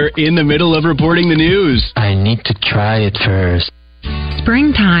 Jen, we're in the middle of reporting the news. I need to try it first.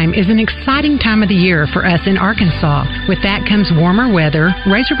 Springtime is an exciting time of the year for us in Arkansas. With that comes warmer weather,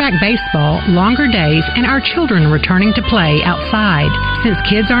 Razorback baseball, longer days, and our children returning to play outside. Since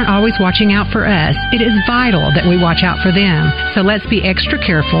kids aren't always watching out for us, it is vital that we watch out for them. So let's be extra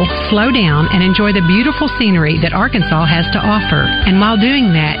careful, slow down, and enjoy the beautiful scenery that Arkansas has to offer. And while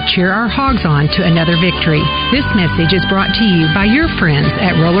doing that, cheer our Hogs on to another victory. This message is brought to you by your friends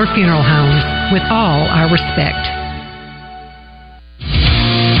at Roller Funeral Homes. With all our respect.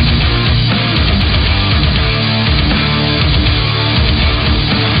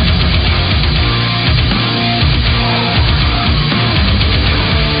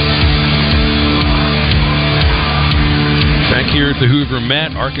 Back here at the Hoover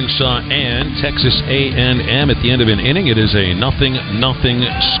Met, Arkansas and Texas A&M at the end of an inning. It is a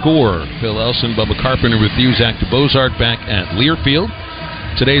 0-0 score. Phil Elson, Bubba Carpenter with you, Zach DeBozark back at Learfield.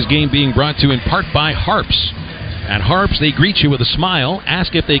 Today's game being brought to you in part by Harps. At Harps, they greet you with a smile,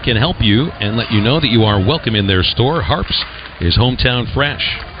 ask if they can help you, and let you know that you are welcome in their store. Harps is hometown fresh.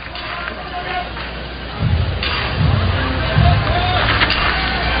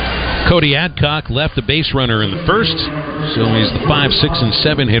 Cody Adcock left the base runner in the first, so he's the 5, 6, and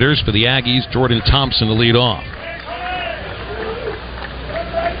 7 hitters for the Aggies. Jordan Thompson to lead off.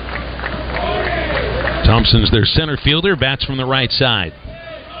 Thompson's their center fielder, bats from the right side.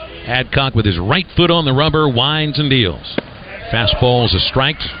 Adcock with his right foot on the rubber, winds and deals. Fastball is a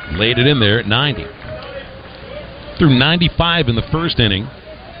strike, laid it in there at 90. Threw 95 in the first inning,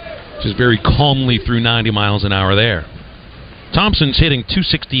 just very calmly threw 90 miles an hour there. Thompson's hitting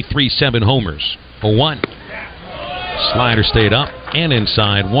 263, 7 homers. 0-1. Slider stayed up and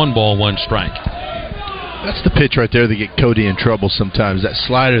inside. 1 ball, 1 strike. That's the pitch right there that get Cody in trouble sometimes. That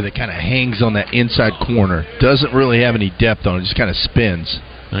slider that kind of hangs on that inside corner. Doesn't really have any depth on it. Just kind of spins.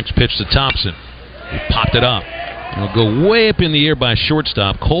 Next pitch to Thompson. He popped it up. It'll go way up in the air by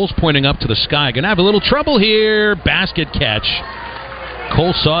shortstop. Cole's pointing up to the sky. Gonna have a little trouble here. Basket catch.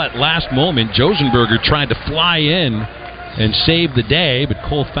 Cole saw it last moment. Josenberger tried to fly in and save the day, but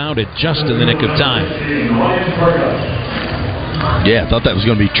Cole found it just in the nick of time. Yeah, I thought that was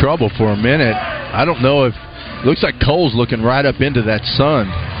going to be trouble for a minute. I don't know if... Looks like Cole's looking right up into that sun.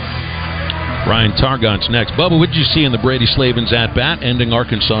 Ryan Targont's next. Bubba, what did you see in the Brady Slavens at-bat, ending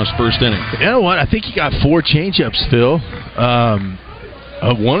Arkansas's first inning? You know what? I think he got 4 changeups, Phil.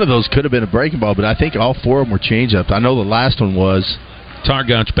 One of those could have been a breaking ball, but I think all 4 of them were changeups. I know the last one was.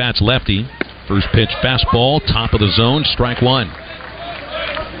 Targont's bat's lefty. First pitch, fastball, top of the zone, strike 1.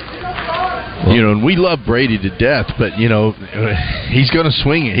 You know, and we love Brady to death, but, you know, he's going to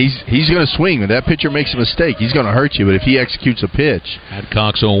swing it. He's going to swing. When that pitcher makes a mistake, he's going to hurt you, but if he executes a pitch.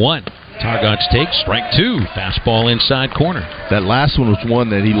 Adcock's 0-1. Targont's take, strike 2. Fastball inside corner. That last one was one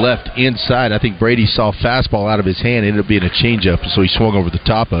that he left inside. I think Brady saw fastball out of his hand. It ended up being a changeup, so he swung over the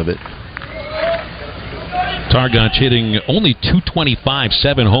top of it. Targont hitting only 225,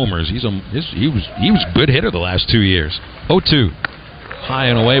 7 homers. He was a good hitter the last 2 years. 0-2. High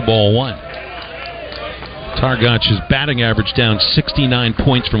and away, ball 1. Targont's batting average down 69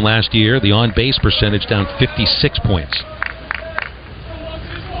 points from last year. The on-base percentage down 56 points.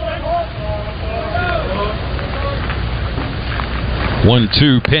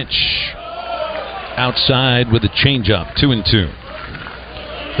 One-two pitch. Outside with a changeup. 2-2.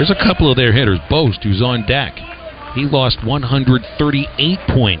 There's a couple of their hitters. Boast, who's on deck. He lost 138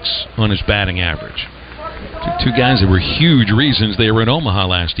 points on his batting average. Two guys that were huge reasons they were in Omaha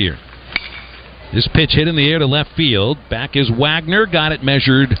last year. This pitch hit in the air to left field. Back is Wagner. Got it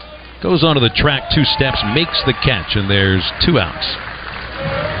measured. Goes onto the track 2 steps. Makes the catch. And there's 2 outs.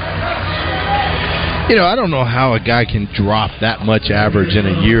 You know, I don't know how a guy can drop that much average in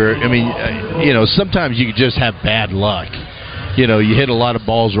a year. I mean, you know, sometimes you just have bad luck. You know, you hit a lot of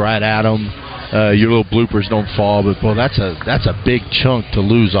balls right at them. Your little bloopers don't fall, but boy, that's a big chunk to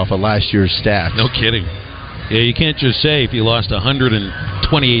lose off of last year's stats. No kidding. Yeah, you can't just say if you lost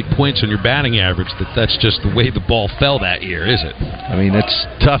 128 points on your batting average that's just the way the ball fell that year, is it? I mean, it's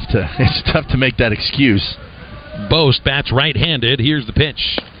tough to make that excuse. Boast bats right-handed. Here's the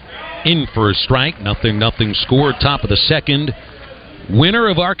pitch. In for a strike. 0-0 score. Top of the second. Winner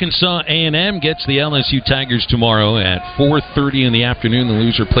of Arkansas A&M gets the LSU Tigers tomorrow at 4:30 in the afternoon. The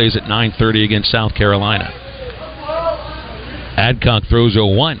loser plays at 9:30 against South Carolina. Adcock throws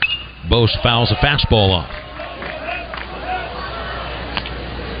 0-1. Boast fouls a fastball off.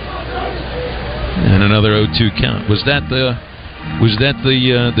 And another 0-2 count. Was that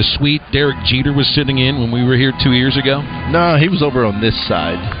the suite Derek Jeter was sitting in when we were here 2 years ago? No, he was over on this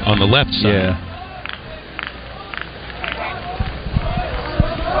side. On the left side. Yeah.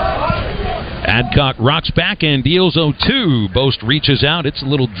 Adcock rocks back and deals 0-2. Boast reaches out. It's a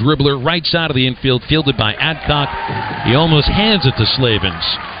little dribbler right side of the infield, fielded by Adcock. He almost hands it to Slavens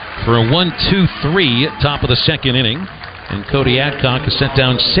for a 1-2-3 top of the second inning. And Cody Adcock has sent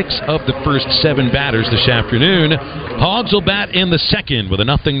down 6 of the first 7 batters this afternoon. Hogs will bat in the second with a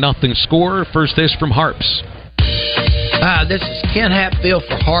 0-0 score. First this from Harps. Hi, this is Ken Hatfield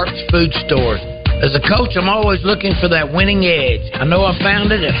for Harps Food Store. As a coach, I'm always looking for that winning edge. I know I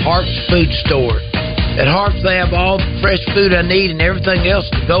found it at Harps Food Store. At Harps, they have all the fresh food I need and everything else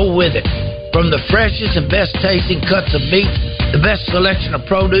to go with it. From the freshest and best tasting cuts of meat, the best selection of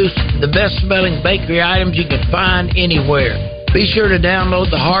produce, the best smelling bakery items you can find anywhere. Be sure to download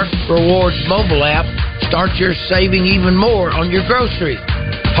the Harps Rewards mobile app. Start your saving even more on your groceries.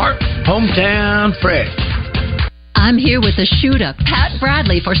 Harps, hometown fresh. I'm here with the shooter, Pat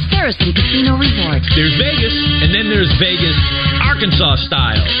Bradley, for Saracen Casino Resort. There's Vegas, and then there's Vegas, Arkansas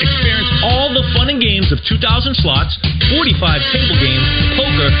style. Experience all the fun and games of 2,000 slots, 45 table games,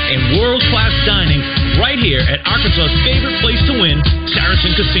 poker, and world-class dining right here at Arkansas's favorite place to win,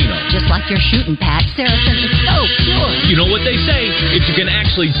 Saracen Casino. Just like your shooting, Pat, Saracen is so pure. You know what they say, if you can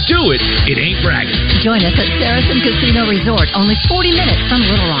actually do it, it ain't bragging. Join us at Saracen Casino Resort, only 40 minutes from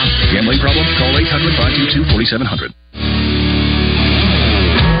Little Rock. Gambling problem? Call 800-522-4700.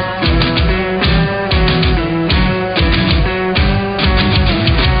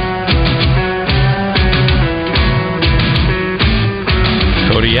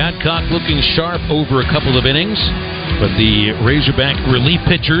 Cody Adcock looking sharp over a couple of innings, but the Razorback relief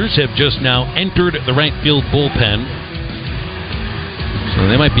pitchers have just now entered the right field bullpen. So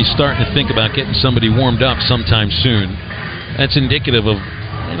they might be starting to think about getting somebody warmed up sometime soon. That's indicative of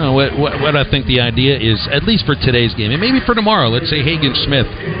what I think the idea is, at least for today's game. And maybe for tomorrow. Let's say Hagen Smith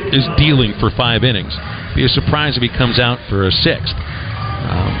is dealing for 5 innings. Be a surprise if he comes out for a 6th.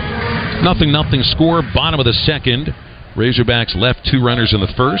 0-0 score, bottom of the second. Razorbacks left 2 runners in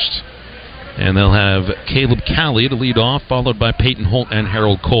the first. And they'll have Caleb Calley to lead off, followed by Peyton Holt and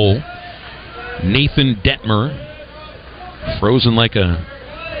Harold Cole. Nathan Detmer, frozen like a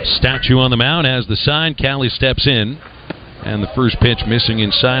statue on the mound, has the sign. Calley steps in. And the first pitch missing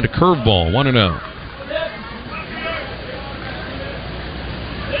inside, a curveball, 1-0.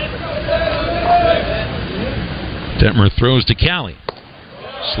 Detmer throws to Calley.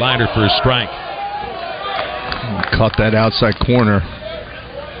 Slider for a strike. Caught that outside corner.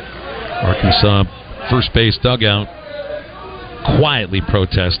 Arkansas first base dugout quietly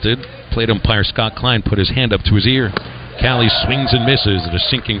protested. Plate umpire Scott Klein put his hand up to his ear. Calley swings and misses at a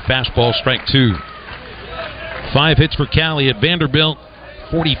sinking fastball, strike 2. 5 hits for Calley at Vanderbilt.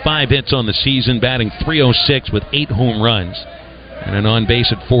 45 hits on the season, batting .306 with 8 home runs. And an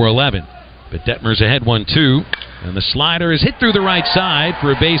on-base at .411. But Detmer's ahead 1-2. And the slider is hit through the right side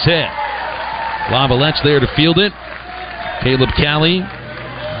for a base hit. Lavallette's there to field it. Caleb Calley.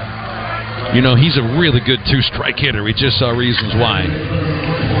 He's a really good 2-strike hitter. We just saw reasons why.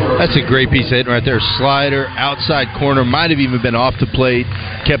 That's a great piece of hitting right there. Slider, outside corner, might have even been off the plate.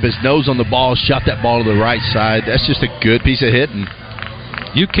 Kept his nose on the ball, shot that ball to the right side. That's just a good piece of hitting.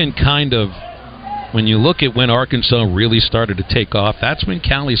 You can kind of, when you look at when Arkansas really started to take off, that's when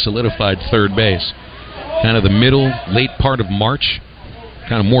Calley solidified third base. Kind of the middle, late part of March.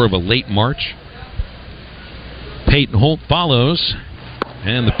 Kind of more of a late March. Peyton Holt follows.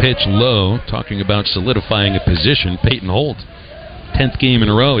 And the pitch low, talking about solidifying a position. Peyton Holt, 10th game in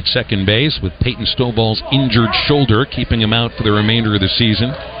a row at second base with Peyton Stovall's injured shoulder, keeping him out for the remainder of the season.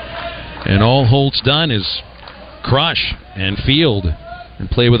 And all Holt's done is crush and field and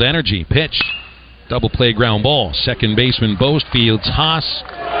play with energy. Pitch, double play ground ball. Second baseman Boast fields Haas.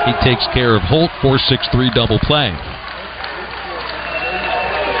 He takes care of Holt, 4-6-3 double play.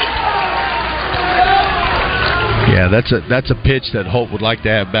 Yeah, that's a pitch that Holt would like to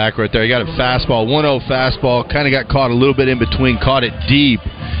have back right there. He got a fastball, 1-0 fastball, kind of got caught a little bit in between, caught it deep,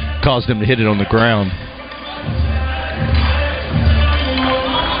 caused him to hit it on the ground.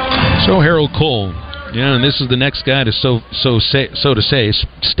 So Harold Cole, and this is the next guy to so to say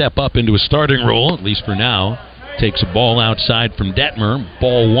step up into a starting role, at least for now. Takes a ball outside from Detmer,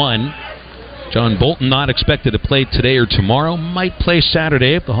 ball 1. John Bolton not expected to play today or tomorrow. Might play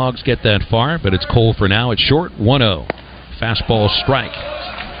Saturday if the Hogs get that far, but it's Cole for now. It's short, 1-0. Fastball strike.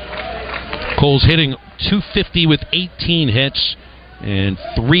 Cole's hitting .250 with 18 hits and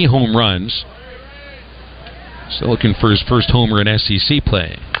 3 home runs. Still looking for his first homer in SEC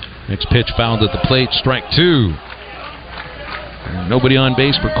play. Next pitch fouled at the plate, strike 2. And nobody on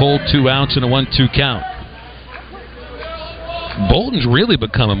base for Cole, 2 outs and a 1-2 count. Bolton's really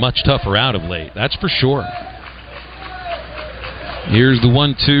become a much tougher out of late, that's for sure. Here's the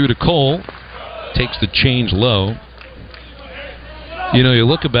 1-2 to Cole. Takes the change low. You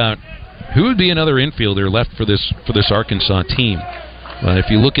look about who would be another infielder left for this Arkansas team. Well, if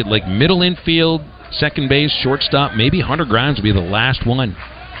you look at like middle infield, second base, shortstop, maybe Hunter Grimes would be the last one.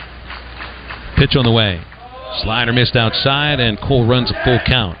 Pitch on the way. Slider missed outside, and Cole runs a full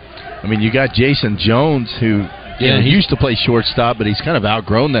count. I mean, you got Jason Jones, who he used to play shortstop, but he's kind of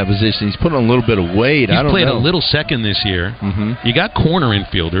outgrown that position. He's putting on a little bit of weight. He's played a little second this year. Mm-hmm. You got corner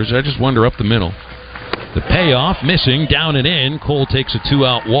infielders. I just wonder up the middle. The payoff, missing, down and in. Cole takes a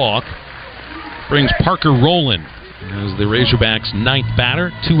 2-out walk. Brings Parker Rowland as the Razorbacks' 9th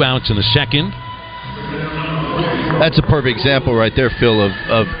batter. 2 outs in the second. That's a perfect example right there, Phil,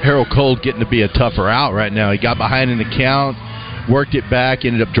 of Harold Cole getting to be a tougher out right now. He got behind in the count, worked it back,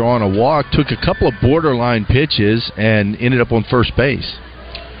 ended up drawing a walk, took a couple of borderline pitches, and ended up on first base.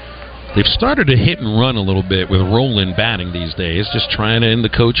 They've started to hit and run a little bit with Roland batting these days, just trying to, in the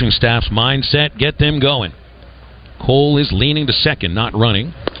coaching staff's mindset, get them going. Cole is leaning to second, not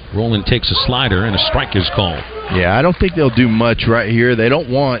running. Roland takes a slider, and a strike is called. Yeah, I don't think they'll do much right here. They don't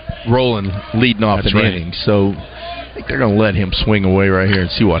want Roland leading off an inning, so I think they're going to let him swing away right here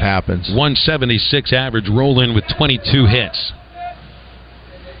and see what happens. 176 average, Roland with 22 hits.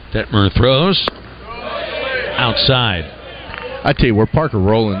 Detmer throws outside. I tell you where Parker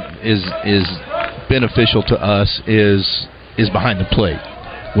Rowland is beneficial to us is behind the plate.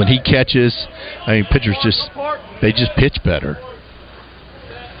 When he catches, I mean, pitchers just pitch better.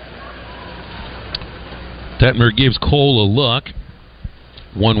 Detmer gives Cole a look.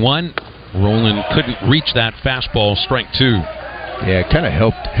 1-1. Roland couldn't reach that fastball, strike two. Yeah, it kind of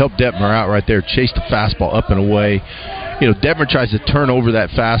helped Detmer out right there. Chased the fastball up and away. You know, Detmer tries to turn over that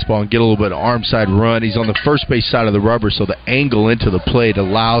fastball and get a little bit of arm side run. He's on the first base side of the rubber, so the angle into the plate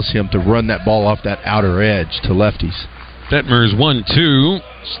allows him to run that ball off that outer edge to lefties. Detmer's 1-2.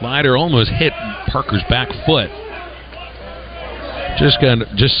 Slider almost hit Parker's back foot. Just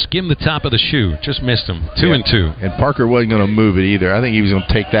skimmed the top of the shoe. Just missed him. 2-2. And Parker wasn't going to move it either. I think he was going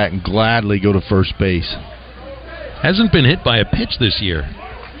to take that and gladly go to first base. Hasn't been hit by a pitch this year.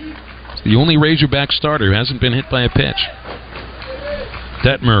 It's the only Razorback starter who hasn't been hit by a pitch.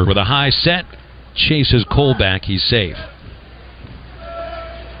 Detmer with a high set. Chases Cole back. He's safe.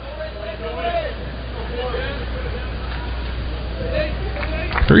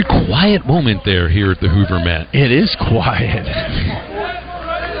 Very quiet moment there here at the Hoover Met. It is quiet.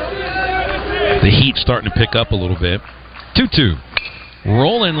 The heat starting to pick up a little bit. 2-2.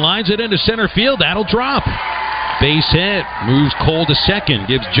 Roland lines it into center field. That'll drop. Base hit. Moves Cole to second.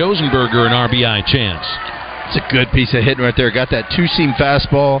 Gives Josenberger an RBI chance. It's a good piece of hitting right there. Got that two-seam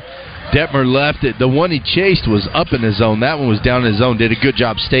fastball. Detmer left it. The one he chased was up in his zone. That one was down in his zone. Did a good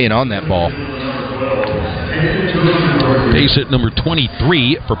job staying on that ball. Base hit number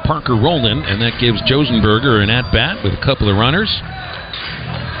 23 for Parker Rowland, and that gives Josenberger an at-bat with a couple of runners.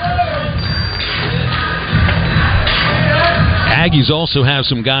 Aggies also have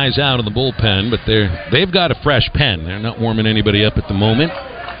some guys out in the bullpen, but they've got a fresh pen. They're not warming anybody up at the moment.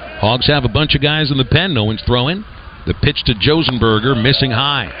 Hogs have a bunch of guys in the pen. No one's throwing. The pitch to Josenberger, missing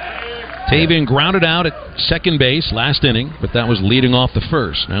high. Tavian grounded out at second base last inning, but that was leading off the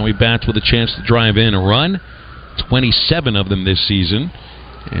first. Now he bats with a chance to drive in a run. 27 of them this season,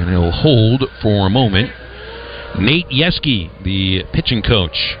 and he'll hold for a moment. Nate Yeske, the pitching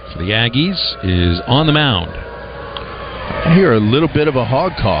coach for the Aggies, is on the mound. I hear a little bit of a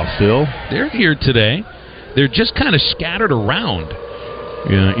hog cough, Phil. They're here today. They're just kind of scattered around.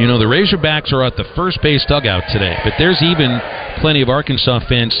 Yeah, you know, the Razorbacks are at the first base dugout today, but there's even plenty of Arkansas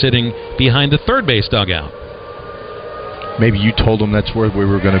fans sitting behind the third base dugout. Maybe you told them that's where we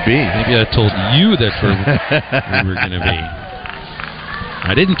were going to be. Maybe I told you that's where we were going to be.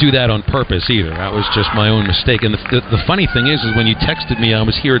 I didn't do that on purpose either. That was just my own mistake. And the funny thing is when you texted me, I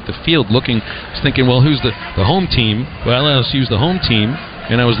was here at the field looking, I was thinking, well, who's the home team? Well, LSU's the home team.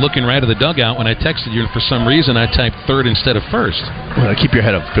 And I was looking right at the dugout when I texted you, and for some reason I typed third instead of first. Well, keep your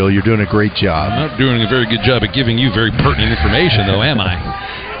head up, Phil. You're doing a great job. I'm not doing a very good job at giving you very pertinent information, though, am I?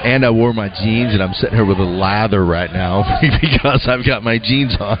 And I wore my jeans, and I'm sitting here with a lather right now because I've got my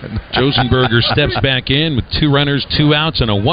jeans on. Josenberger steps back in with 2 runners, 2 outs, and a 1.